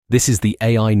This is the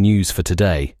AI news for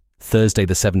today, Thursday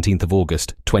the 17th of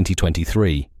August,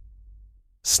 2023.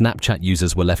 Snapchat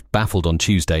users were left baffled on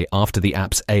Tuesday after the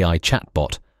app's AI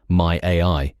chatbot, My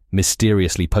AI,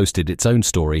 mysteriously posted its own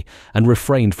story and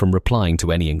refrained from replying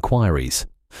to any inquiries.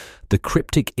 The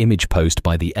cryptic image post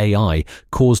by the AI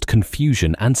caused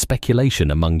confusion and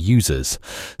speculation among users,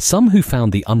 some who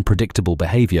found the unpredictable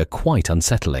behavior quite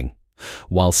unsettling.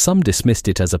 While some dismissed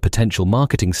it as a potential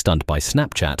marketing stunt by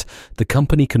Snapchat, the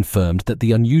company confirmed that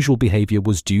the unusual behavior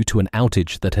was due to an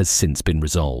outage that has since been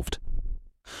resolved.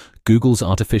 Google's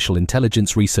artificial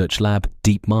intelligence research lab,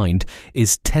 DeepMind,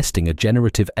 is testing a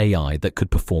generative AI that could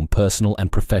perform personal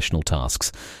and professional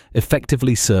tasks,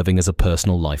 effectively serving as a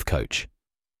personal life coach.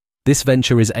 This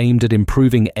venture is aimed at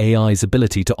improving AI's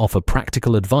ability to offer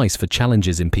practical advice for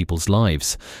challenges in people's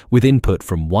lives, with input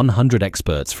from 100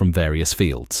 experts from various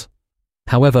fields.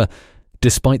 However,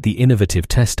 despite the innovative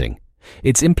testing,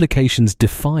 its implications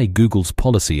defy Google's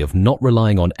policy of not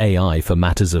relying on AI for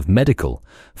matters of medical,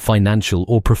 financial,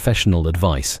 or professional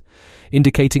advice,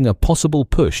 indicating a possible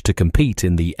push to compete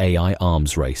in the AI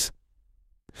arms race.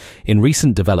 In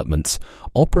recent developments,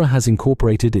 Opera has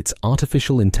incorporated its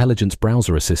artificial intelligence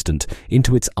browser assistant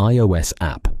into its iOS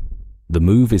app. The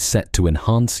move is set to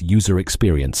enhance user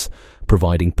experience,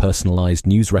 providing personalized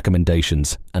news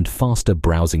recommendations and faster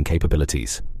browsing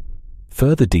capabilities.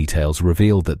 Further details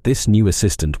reveal that this new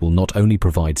assistant will not only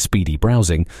provide speedy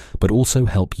browsing, but also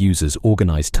help users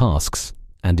organize tasks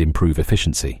and improve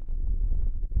efficiency.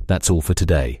 That's all for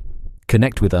today.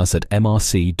 Connect with us at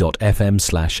mrc.fm/AI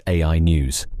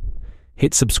news.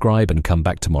 Hit subscribe and come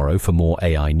back tomorrow for more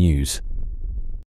AI news.